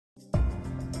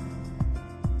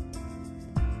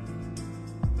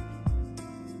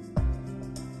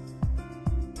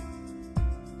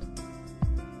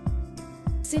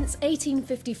Since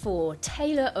 1854,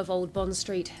 Taylor of Old Bond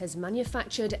Street has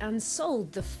manufactured and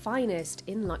sold the finest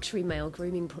in luxury male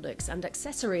grooming products and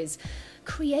accessories,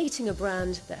 creating a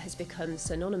brand that has become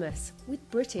synonymous with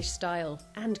British style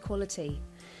and quality.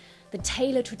 The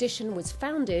Taylor tradition was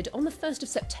founded on the 1st of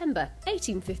September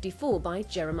 1854 by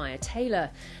Jeremiah Taylor,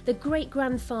 the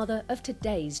great-grandfather of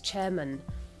today's chairman.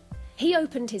 He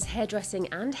opened his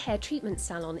hairdressing and hair treatment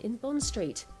salon in Bond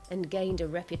Street and gained a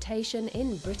reputation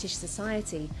in British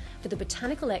society for the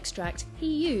botanical extract he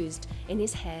used in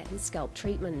his hair and scalp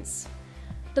treatments.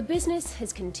 The business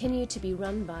has continued to be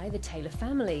run by the Taylor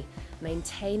family,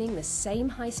 maintaining the same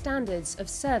high standards of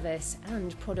service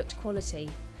and product quality.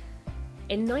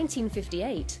 In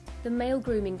 1958, the male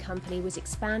grooming company was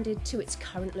expanded to its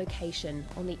current location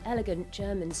on the elegant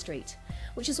Jermyn Street,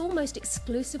 which is almost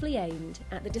exclusively aimed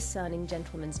at the discerning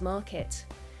gentleman's market.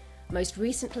 Most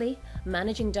recently,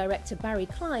 Managing Director Barry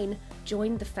Klein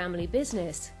joined the family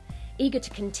business, eager to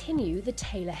continue the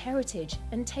Taylor heritage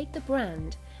and take the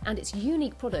brand and its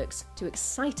unique products to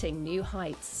exciting new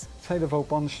heights. Taylor of Old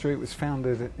Bond Street was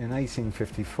founded in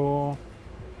 1854.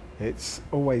 It's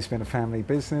always been a family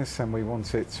business and we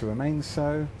want it to remain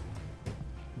so.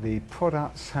 The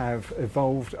products have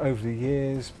evolved over the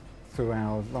years through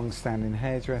our long-standing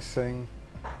hairdressing,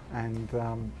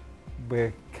 and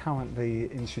we're currently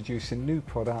introducing new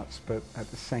products but at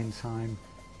the same time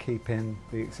keeping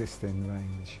the existing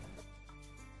range.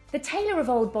 The Taylor of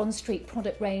Old Bond Street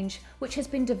product range, which has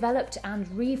been developed and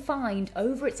refined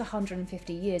over its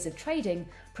 150 years of trading,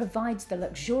 provides the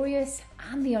luxurious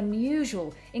and the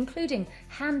unusual, including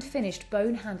hand-finished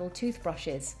bone-handled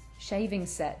toothbrushes, shaving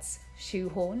sets, shoe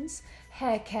horns,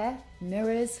 hair care,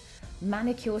 mirrors,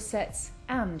 manicure sets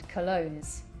and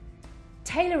colognes.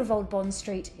 Taylor of Old Bond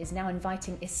Street is now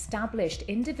inviting established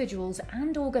individuals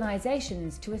and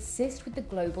organisations to assist with the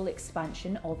global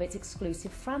expansion of its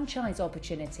exclusive franchise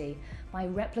opportunity by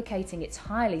replicating its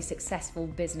highly successful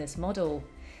business model.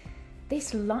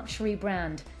 This luxury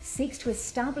brand seeks to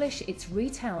establish its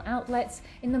retail outlets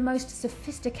in the most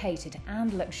sophisticated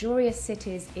and luxurious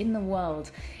cities in the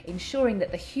world, ensuring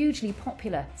that the hugely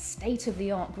popular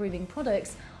state-of-the-art grooming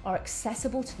products are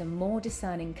accessible to the more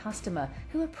discerning customer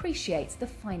who appreciates the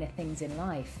finer things in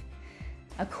life.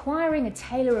 Acquiring a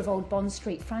Taylor of Old Bond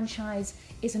Street franchise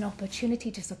is an opportunity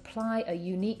to supply a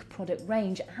unique product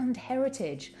range and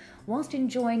heritage, whilst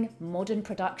enjoying modern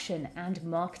production and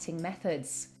marketing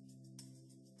methods.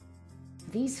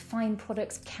 These fine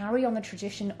products carry on the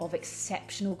tradition of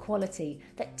exceptional quality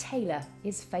that Taylor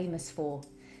is famous for.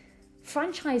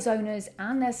 Franchise owners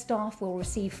and their staff will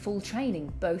receive full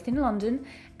training both in London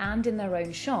and in their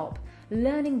own shop,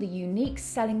 learning the unique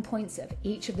selling points of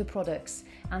each of the products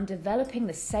and developing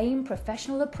the same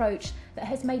professional approach that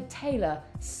has made Taylor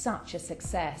such a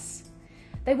success.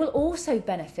 They will also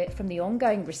benefit from the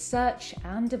ongoing research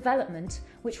and development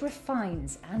which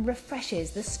refines and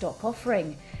refreshes the stock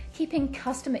offering, keeping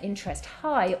customer interest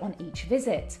high on each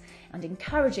visit and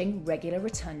encouraging regular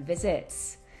return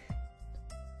visits.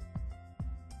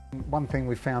 One thing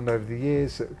we found over the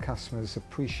years that customers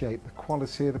appreciate the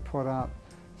quality of the product,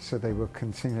 so they will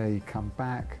continually come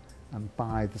back and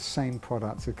buy the same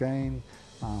product again.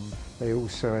 They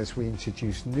also, as we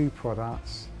introduce new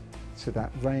products to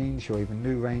that range or even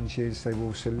new ranges, they will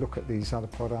also look at these other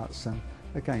products and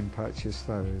again purchase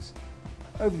those.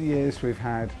 Over the years we've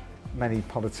had many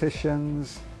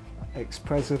politicians,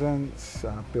 ex-presidents,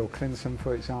 Bill Clinton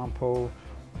for example.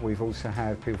 We've also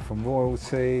had people from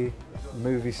royalty,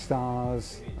 movie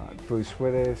stars, Bruce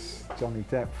Willis, Johnny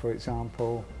Depp for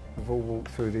example, have all walked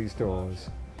through these doors.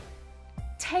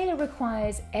 Taylor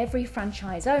requires every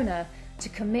franchise owner to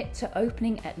commit to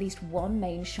opening at least one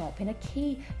main shop in a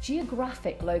key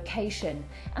geographic location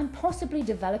and possibly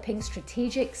developing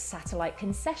strategic satellite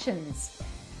concessions.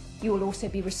 You will also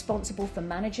be responsible for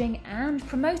managing and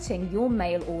promoting your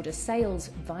mail order sales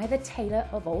via the Taylor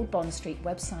of Old Bond Street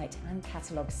website and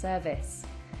catalogue service.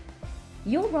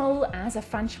 Your role as a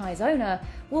franchise owner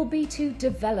will be to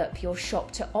develop your shop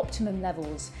to optimum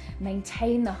levels,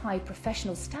 maintain the high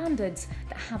professional standards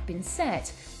that have been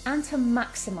set, and to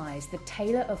maximise the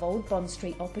Taylor of Old Bond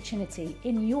Street opportunity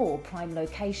in your prime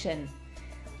location.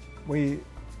 We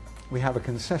have a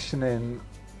concession in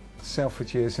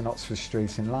Selfridges in Oxford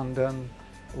Street in London.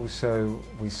 Also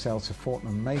we sell to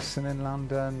Fortnum Mason in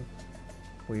London.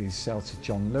 We sell to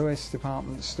John Lewis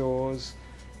department stores.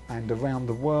 And around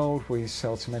the world we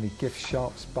sell to many gift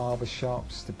shops, barber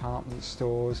shops, department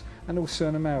stores, and also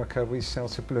in America we sell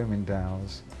to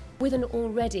Bloomingdale's. With an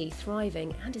already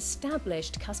thriving and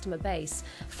established customer base,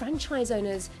 franchise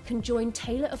owners can join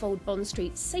Taylor of Old Bond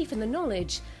Street safe in the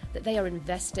knowledge that they are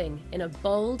investing in a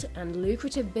bold and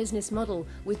lucrative business model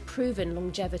with proven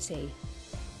longevity.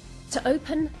 To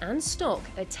open and stock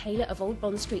a Taylor of Old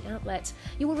Bond Street outlet,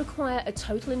 you will require a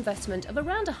total investment of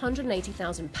around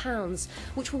 £180,000,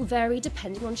 which will vary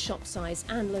depending on shop size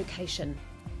and location.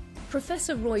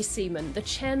 Professor Roy Seaman, the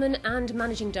Chairman and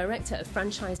Managing Director of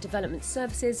Franchise Development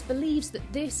Services, believes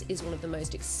that this is one of the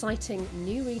most exciting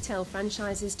new retail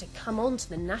franchises to come onto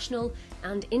the national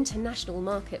and international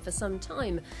market for some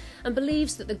time, and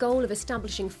believes that the goal of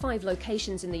establishing 5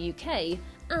 locations in the UK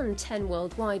and 10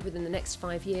 worldwide within the next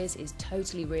 5 years is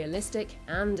totally realistic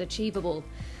and achievable.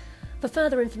 For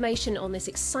further information on this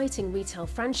exciting retail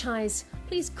franchise,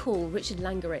 please call Richard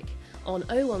Langerick on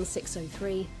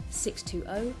 01603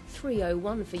 620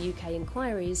 301 for UK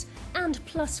inquiries and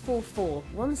 +44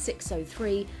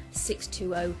 1603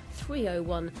 620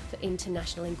 301 for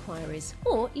international inquiries,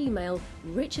 or email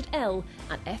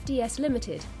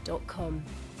richardl@fdslimited.com.